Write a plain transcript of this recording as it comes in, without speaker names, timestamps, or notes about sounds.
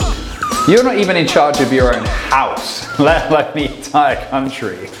You're not even in charge of your own house, let alone the entire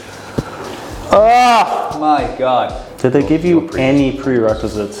country. Oh my God. Did they give you any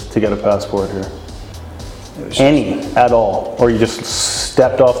prerequisites to get a passport here? Any at all? Or you just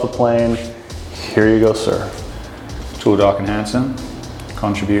stepped off the plane, here you go, sir. Tall, dark and handsome,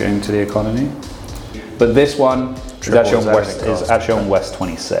 contributing to the economy. But this one is actually on West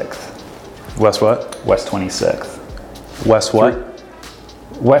 26th. West what? West 26th. West what?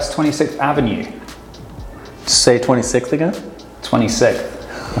 West 26th Avenue. Say 26th again? 26th.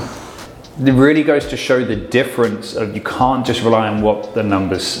 It really goes to show the difference of you can't just rely on what the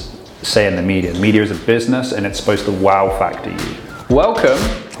numbers say in the media. The media is a business and it's supposed to wow factor you. Welcome.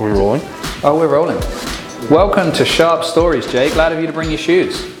 Are we rolling? Oh, we're rolling. Welcome to Sharp Stories, Jay. Glad of you to bring your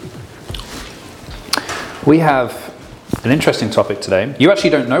shoes. We have an interesting topic today. You actually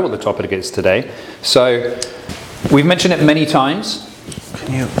don't know what the topic is today. So we've mentioned it many times.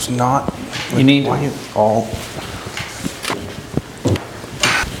 Can you not? You need... Why you all...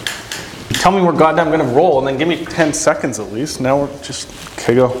 Tell me we're goddamn gonna roll and then give me 10 seconds at least. Now we're just...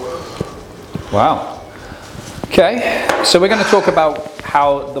 Okay, go. Wow. Okay, so we're going to talk about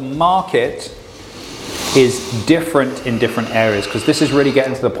how the market is different in different areas, because this is really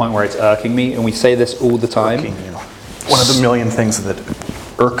getting to the point where it's irking me, and we say this all the time. One of the million things that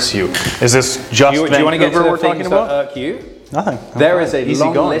irks you. Is this just do you want to get to the we're things talking about? that irk you? Nothing. There is a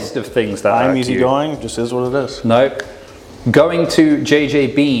long list of things that irk you. I'm easygoing, just is what it is. Nope. Going to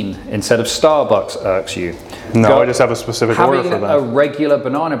JJ Bean instead of Starbucks irks you. No, I just have a specific order for that. Having a regular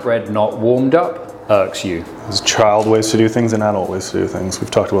banana bread not warmed up irks you. There's child ways to do things and adult ways to do things. We've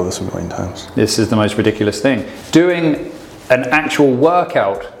talked about this a million times. This is the most ridiculous thing. Doing an actual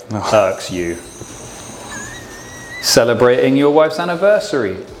workout irks you. Celebrating your wife's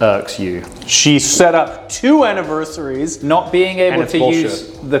anniversary irks you. She set up 2 anniversaries. Not being able to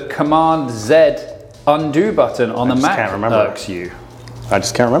use the Command Z undo button on the Mac irks you. I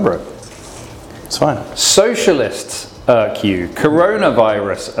just can't remember it. It's fine. Socialists irk you.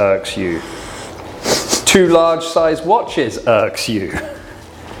 Coronavirus irks you. 2 large size watches irks you.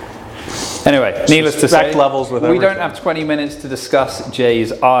 Anyway, needless to say, we don't have 20 minutes to discuss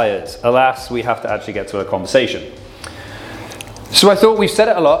Jay's ires. Alas, we have to actually get to a conversation. So I thought we've said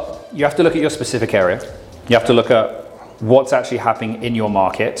it a lot. You have to look at your specific area. You have to look at what's actually happening in your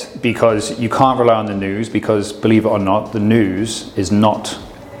market, because you can't rely on the news, because believe it or not, the news is not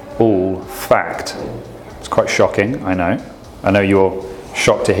all fact. It's quite shocking, I know. I know you're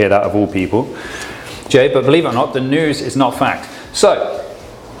shocked to hear that of all people, Jay, but believe it or not, the news is not fact. So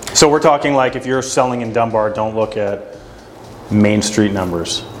we're talking like if you're selling in Dunbar, don't look at Main Street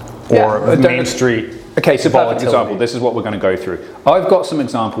numbers or Main Street. Okay, so perfect example. This is what we're going to go through. I've got some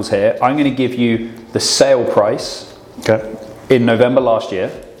examples here. I'm going to give you the sale price in November last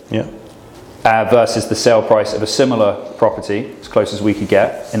year versus the sale price of a similar property, as close as we could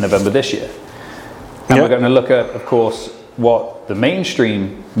get, in November this year. And we're going to look at, of course, what the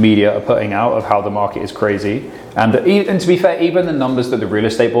mainstream media are putting out of how the market is crazy. And to be fair, even the numbers that the real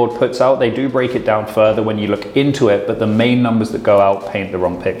estate board puts out, they do break it down further when you look into it, but the main numbers that go out paint the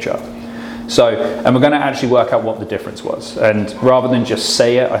wrong picture. So, and we're going to actually work out what the difference was. And rather than just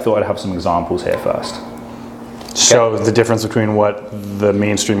say it, I thought I'd have some examples here first. So the difference between what the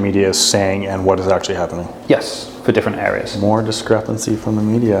mainstream media is saying and what is actually happening? Yes, for different areas. More discrepancy from the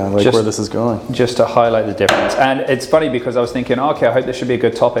media, where this is going. Just to highlight the difference. And it's funny because I was thinking, okay, I hope this should be a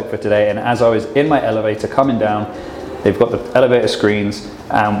good topic for today. And as I was in my elevator coming down, they've got the elevator screens,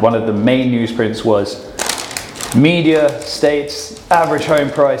 and one of the main newsprints was, media states average home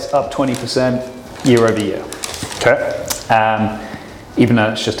price up 20% year over year. Okay. Even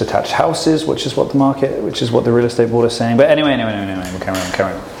though it's just attached houses, which is what the real estate board is saying. But anyway, we'll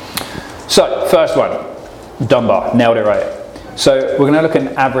carry on. So, first one, Dunbar, nailed it right. So we're going to look at an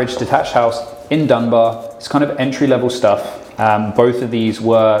average detached house in Dunbar. It's kind of entry-level stuff. Both of these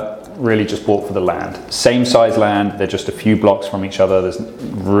were really just bought for the land. Same size land, they're just a few blocks from each other. There's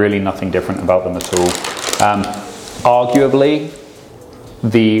really nothing different about them at all. Arguably,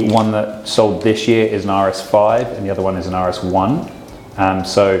 the one that sold this year is an RS5 and the other one is an RS1.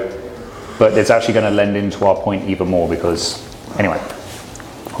 But it's actually going to lend into our point even more because, anyway,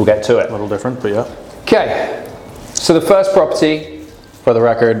 we'll get to it. A little different, but yeah. Okay, so the first property. For the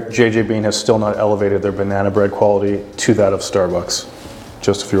record, JJ Bean has still not elevated their banana bread quality to that of Starbucks.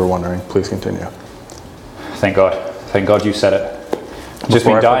 Just if you were wondering, please continue. Thank God. Thank God you said it. Just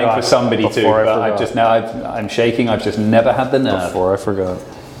been dying for somebody to, but I'm shaking. I've just never had the nerve. Before I forgot.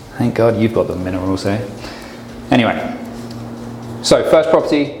 Thank God you've got the minerals there. Anyway, so first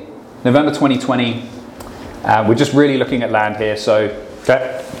property, November 2020. We're just really looking at land here. So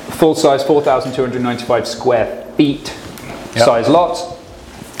Okay. Full size, 4,295 square feet size lot.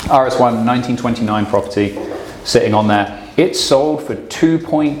 RS1 1929 property sitting on there. It sold for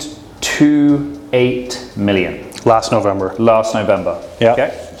 2.28 million. Last November. Last November. Yeah. Okay.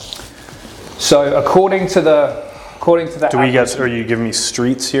 So according to the are you giving me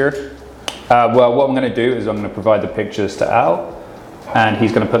streets here? Well, what I'm going to do is I'm going to provide the pictures to Al, and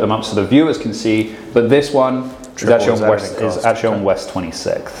he's going to put them up so the viewers can see. But this one is actually on West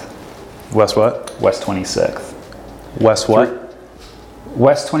 26th. West what? West 26th. West what?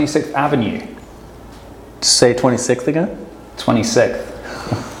 West 26th Avenue. Say 26th again? 26th.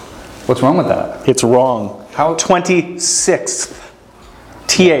 What's wrong with that? It's wrong. How? 26th.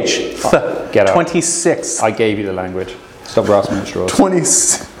 TH. Get out. 26th. I gave you the language. Stop grasping at straws.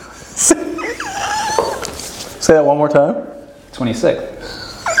 26th. Say that one more time. 26th.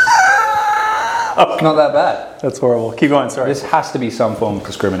 Not that bad. That's horrible. Keep going, sorry. This has to be some form of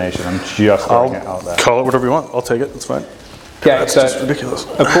discrimination. I'm just throwing it out there. Call it whatever you want. I'll take it. That's fine. Okay, That's so just ridiculous.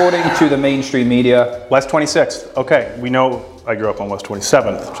 according to the mainstream media, West 26th. Okay, we know I grew up on West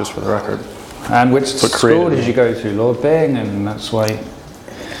 27th, just for the record. and which what school created did me. you go to? Lord Bing, and that's why.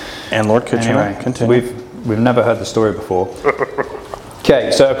 And Lord Kitchener. Anyway, Continue. we've never heard the story before.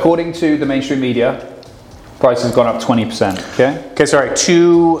 Okay, so according to the mainstream media, price has gone up 20%. Okay, sorry.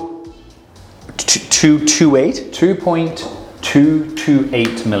 228.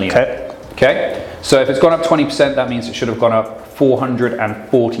 2.228 million. Okay. So if it's gone up 20%, that means it should have gone up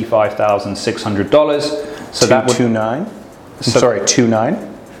 $445,600. So that would 229. Sorry, 29.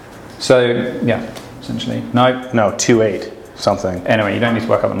 So yeah, essentially no. 28 something. Anyway, you don't need to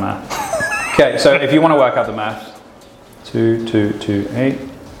work out the math. Okay, so if you want to work out the math, 2.228.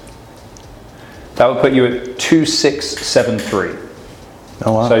 That would put you at 2673.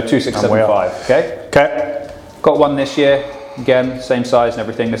 Oh wow. So 2675. Okay. Okay. Got one this year. Again, same size and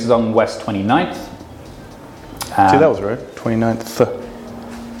everything. This is on West 29th. See, that was right. 29th.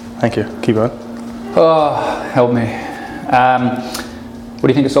 Thank you. Keep going. Oh, help me. What do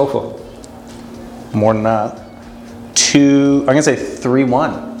you think it sold for? More than that. I'm gonna say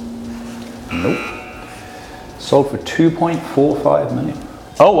 3.1. Nope. Sold for 2.45 million.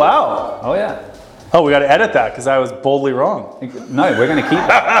 Oh wow. Oh yeah. Oh, we got to edit that because I was boldly wrong. No, we're going to keep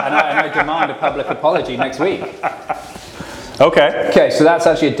that. And I demand a public apology next week. Okay. Okay, so that's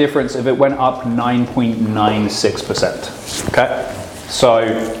actually a difference if it went up 9.96%. Okay. So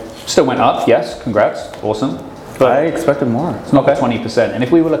still went up, yes, congrats, awesome. But I expected more. It's not 20%. And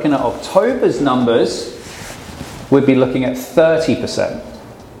if we were looking at October's numbers, we'd be looking at 30%,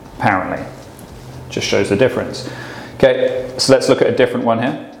 apparently. Just shows the difference. Okay, so let's look at a different one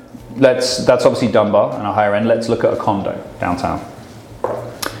here. That's obviously Dunbar and a higher end. Let's look at a condo downtown.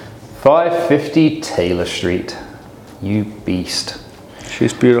 550 Taylor Street. You beast.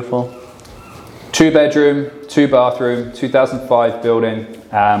 She's beautiful. 2 bedroom, 2 bathroom, 2005 building.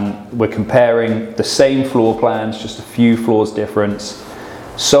 We're comparing the same floor plans, just a few floors difference.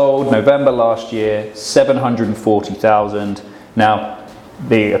 Sold November last year, 740,000. Now,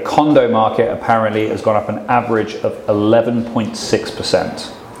 the condo market apparently has gone up an average of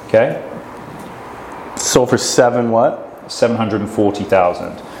 11.6%. Okay? Sold for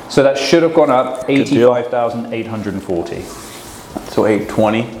 740,000. So that should have gone up 85,840. So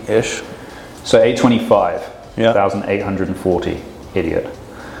 820-ish. So 825,840. Idiot.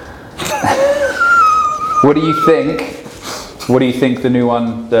 What do you think? What do you think the new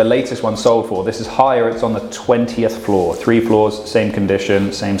one, the latest one, sold for? This is higher. It's on the 20th floor. 3 floors, same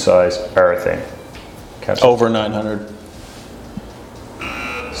condition, same size, everything. Over 900.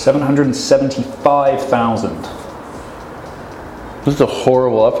 775,000. This is a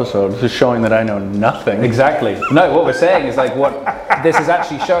horrible episode. This is showing that I know nothing. Exactly. No, what we're saying is like what this is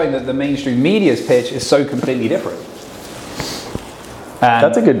actually showing that the mainstream media's pitch is so completely different. And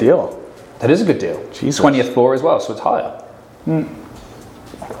that's a good deal. That is a good deal. Jesus. 20th floor as well, so it's higher.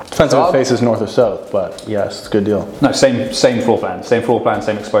 Depends if it faces north or south, but yes, it's a good deal. No, same floor plan, same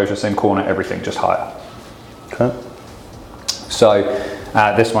exposure, same corner, everything, just higher. Okay. So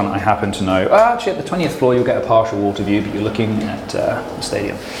this one I happen to know. Actually, at the 20th floor, you'll get a partial water view, but you're looking at the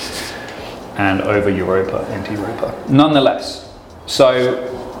stadium and over Europa, into Europa. Nonetheless, so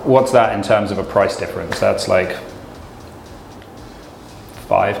what's that in terms of a price difference? That's like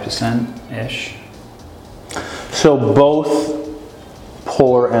 5%-ish. So both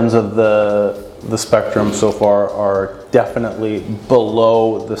polar ends of the spectrum so far are definitely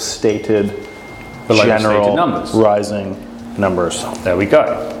below the stated general numbers. Rising numbers. There we go.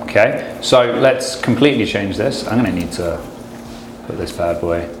 Okay, so let's completely change this. I'm going to need to put this bad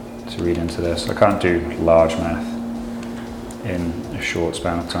boy to read into this. I can't do large math in a a short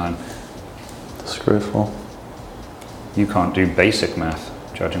span of time. Disgraceful. You can't do basic math,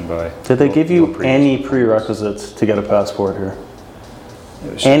 judging by... Did they give you any prerequisites to get a passport here?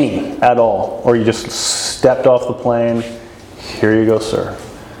 Any at all? Or you just stepped off the plane, here you go, sir.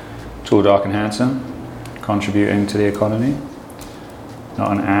 Tall, dark and handsome, contributing to the economy.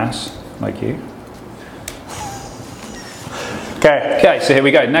 Not an ass like you. Okay, so here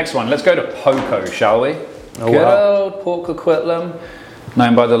we go. Next one. Let's go to Poco, shall we? Oh, Good wow. old Port Coquitlam,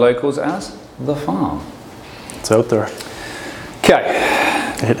 known by the locals as the farm. It's out there. Okay.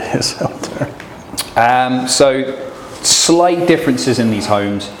 It is out there. So slight differences in these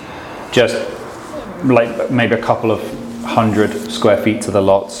homes, just like maybe a couple of 100 square feet to the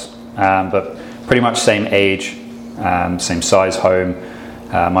lots, but pretty much same age, same size home,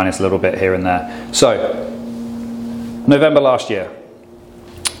 minus a little bit here and there. So November last year,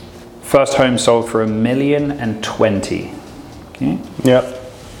 first home sold for $1,020,000. Okay. Yep.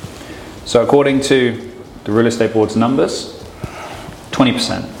 So according to the real estate board's numbers,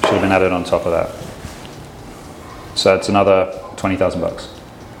 20% should have been added on top of that. So it's another $20,000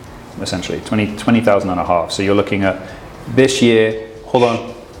 essentially, 20,000 and a half. So you're looking at this year. Hold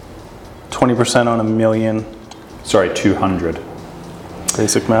on. 20% on $1 million. Sorry, 200.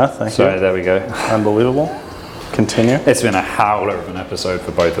 Basic math. Thank you. Sorry, there we go. Unbelievable. Continue. It's been a howler of an episode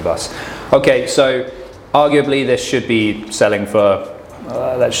for both of us. Okay, so arguably this should be selling for,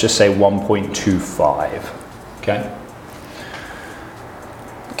 let's just say 1.25. Okay.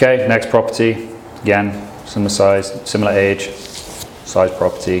 Okay, next property. Again, similar size, similar age, size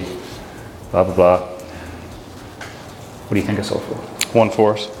property, blah, blah, blah. What do you think it sold for?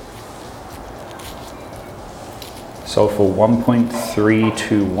 1/4. Sold for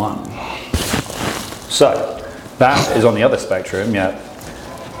 1.321. So that is on the other spectrum, yet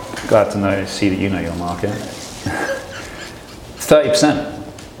glad to see that you know your market. 30%.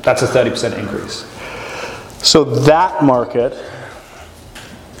 That's a 30% increase. So that market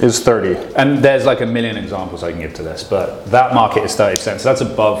is 30. And there's like a million examples I can give to this, but that market is 30%. So that's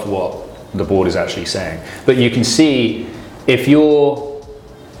above what the board is actually saying. But you can see if you're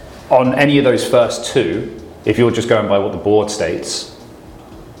on any of those first two, if you're just going by what the board states,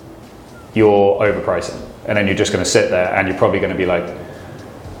 you're overpricing. And then you're just going to sit there and you're probably going to be like,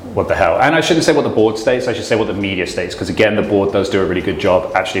 what the hell? And I shouldn't say what the board states, I should say what the media states, because again, the board does do a really good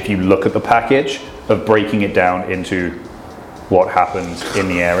job, actually, if you look at the package, of breaking it down into what happened in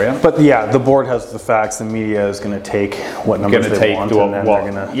the area. But yeah, the board has the facts, the media is going to take what numbers they want, and then they're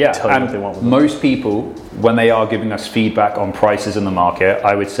going to tell you what they want with most people, when they are giving us feedback on prices in the market,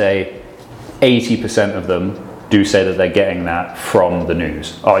 I would say 80% of them do say that they're getting that from the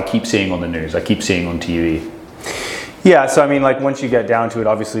news. Oh, I keep seeing on the news, I keep seeing on TV. Yeah, so I mean, like once you get down to it,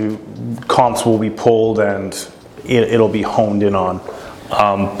 obviously comps will be pulled and it'll be honed in on.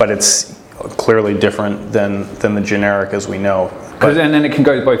 But it's clearly different than the generic as we know. And then it can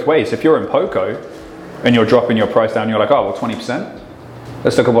go both ways. If you're in Poco and you're dropping your price down, you're like, oh, well, 20%.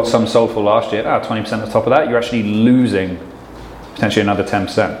 Let's look at what some sold for last year. 20% on top of that, you're actually losing potentially another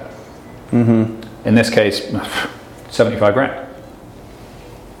 10%. Mm-hmm. In this case, 75 grand.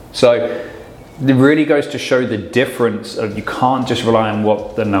 So it really goes to show the difference of, you can't just rely on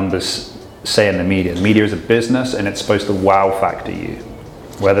what the numbers say in the media. The media is a business and it's supposed to wow factor you,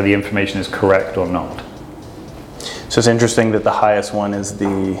 whether the information is correct or not. So it's interesting that the highest one is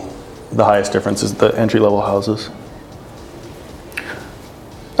the highest difference is the entry-level houses.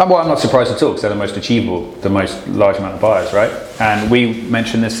 Well, I'm not surprised at all, because they're the most achievable, the most large amount of buyers, right? And we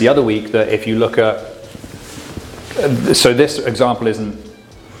mentioned this the other week, that if you look at, so this example isn't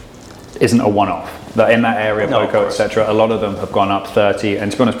a one-off. That in that area, Poco, etc., a lot of them have gone up 30,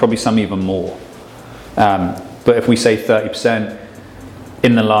 and to be honest, probably some even more. But if we say 30%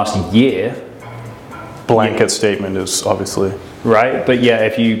 in the last year, blanket statement is obviously right. But yeah,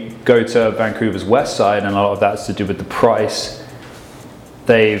 if you go to Vancouver's west side, and a lot of that's to do with the price.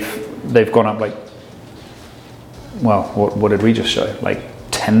 They've gone up like, well, what did we just show? Like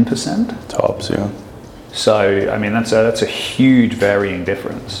 10%? Tops, yeah. So I mean that's a huge varying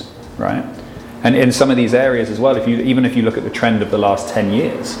difference, right? And in some of these areas as well, even if you look at the trend of the last 10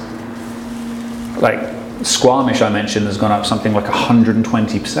 years, like Squamish I mentioned has gone up something like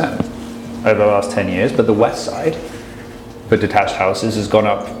 120% over the last 10 years, but the west side for detached houses has gone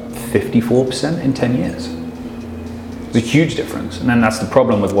up 54% in 10 years. It's a huge difference, and then that's the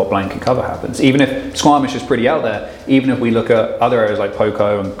problem with what blanket cover happens. Even if Squamish is pretty out there, even if we look at other areas like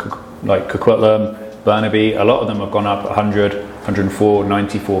Poco and like Coquitlam, Burnaby, a lot of them have gone up 100, 104,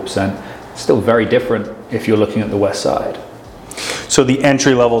 94%. It's still very different if you're looking at the west side. So the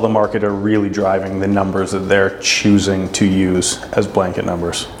entry level of the market are really driving the numbers that they're choosing to use as blanket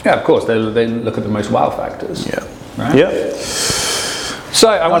numbers. Yeah, of course. They look at the most wow factors. Yeah. Right? Yeah. So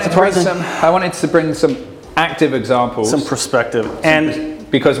I wanted to bring some active examples. Some perspective.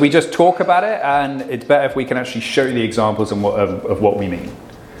 And because we just talk about it, and it's better if we can actually show the examples of what we mean.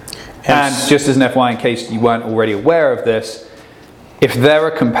 And just as an FYI, in case you weren't already aware of this, if there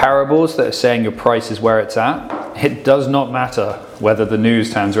are comparables that are saying your price is where it's at, it does not matter whether the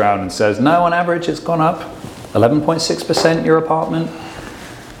news turns around and says, no, on average it's gone up 11.6% your apartment.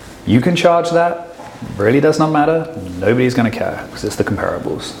 You can charge that. Really does not matter. Nobody's going to care because it's the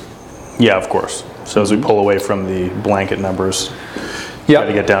comparables. Yeah, of course. So as we pull away from the blanket numbers, try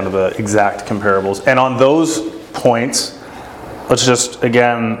to get down to the exact comparables. And on those points, let's just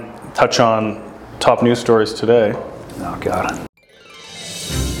again touch on top news stories today. Oh God.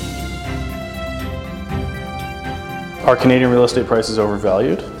 Are Canadian real estate prices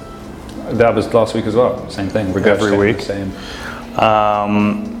overvalued? That was last week as well. Same thing. Every week. Same.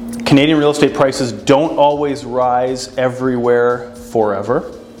 Canadian real estate prices don't always rise everywhere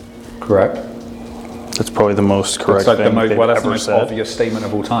forever. Correct. That's probably the most correct thing they've that's the ever most said. obvious statement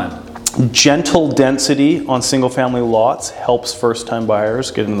of all time. Gentle density on single-family lots helps first-time buyers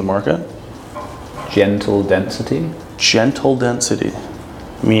get into the market. Gentle density? Gentle density.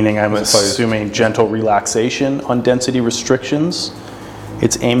 Meaning I'm assuming gentle relaxation on density restrictions.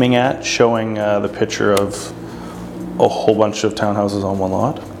 It's aiming at showing the picture of a whole bunch of townhouses on one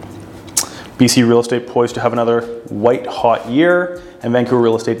lot. BC real estate poised to have another white hot year, and Vancouver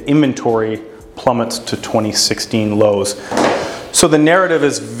real estate inventory plummets to 2016 lows. So the narrative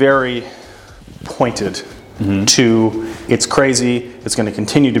is very pointed to it's crazy, it's going to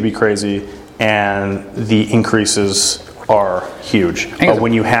continue to be crazy, and the increases are huge. But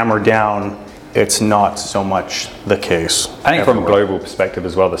when you hammer down, it's not so much the case. I think from a global perspective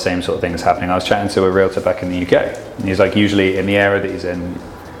as well, the same sort of thing is happening. I was chatting to a realtor back in the UK, and he's like, usually in the area that he's in,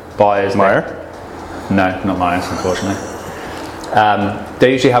 buyers... Meyer? No, not Myers, unfortunately.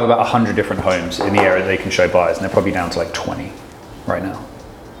 They usually have about 100 different homes in the area that they can show buyers, and they're probably down to like 20 right now.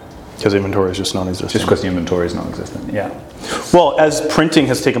 Because inventory is just non-existent. Just because the inventory is non-existent, yeah. Well, as printing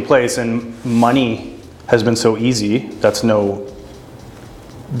has taken place and money has been so easy, that's no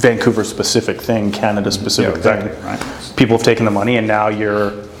Vancouver specific thing, Canada specific thing. Right. People have taken the money and now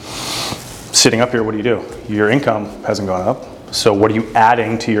you're sitting up here, what do? Your income hasn't gone up. So what are you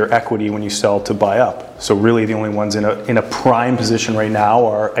adding to your equity when you sell to buy up? So really the only ones in a prime position right now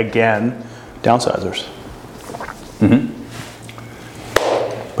are, again, downsizers.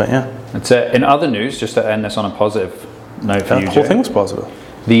 But yeah. That's it. In other news, just to end this on a positive note for you, the whole thing was positive.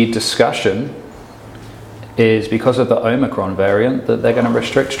 The discussion is because of the Omicron variant that they're going to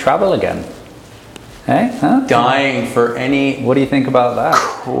restrict travel again. Hey? Huh? Dying for any... What do you think about that?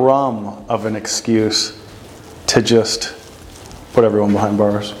 Crumb of an excuse to just put everyone behind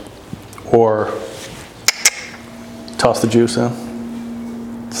bars. Or toss the juice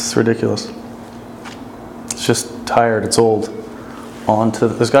in. It's ridiculous. It's just tired, it's old.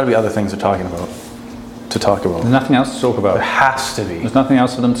 There's got to be other things they're talking about. To talk about. There's nothing else to talk about. There has to be. There's nothing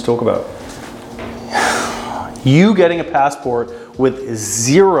else for them to talk about. You getting a passport with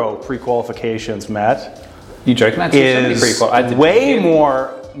 0 pre-qualifications, Matt, you joking? is way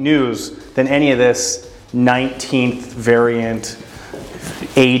more news than any of this 19th variant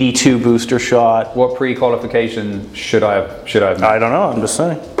 82 booster shot. What pre-qualification should I have? I don't know. I'm just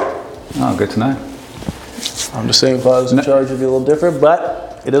saying. Oh, good to know. I'm just saying if I was in charge, it'd be a little different,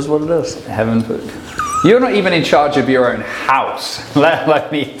 but it is what it is. Heaven forbid. You're not even in charge of your own house, let alone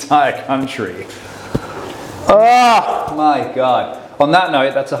the entire country. Oh my God. On that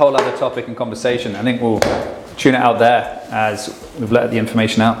note, that's a whole other topic and conversation. I think we'll tune it out there as we've let the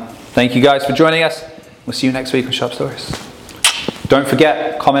information out. Thank you guys for joining us. We'll see you next week on Sharp Stories. Don't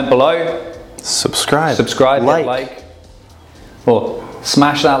forget, comment below. Subscribe, like. Or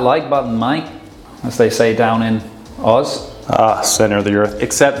smash that like button, Mike, as they say down in Oz. Center of the earth.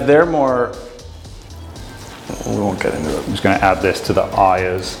 Except they're more... We won't get into it. I'm just going to add this to the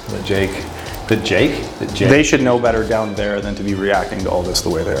ayers that Jake. They should know better down there than to be reacting to all this the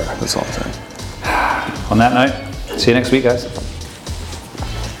way they are. That's all I'm saying. On that note, see you next week, guys.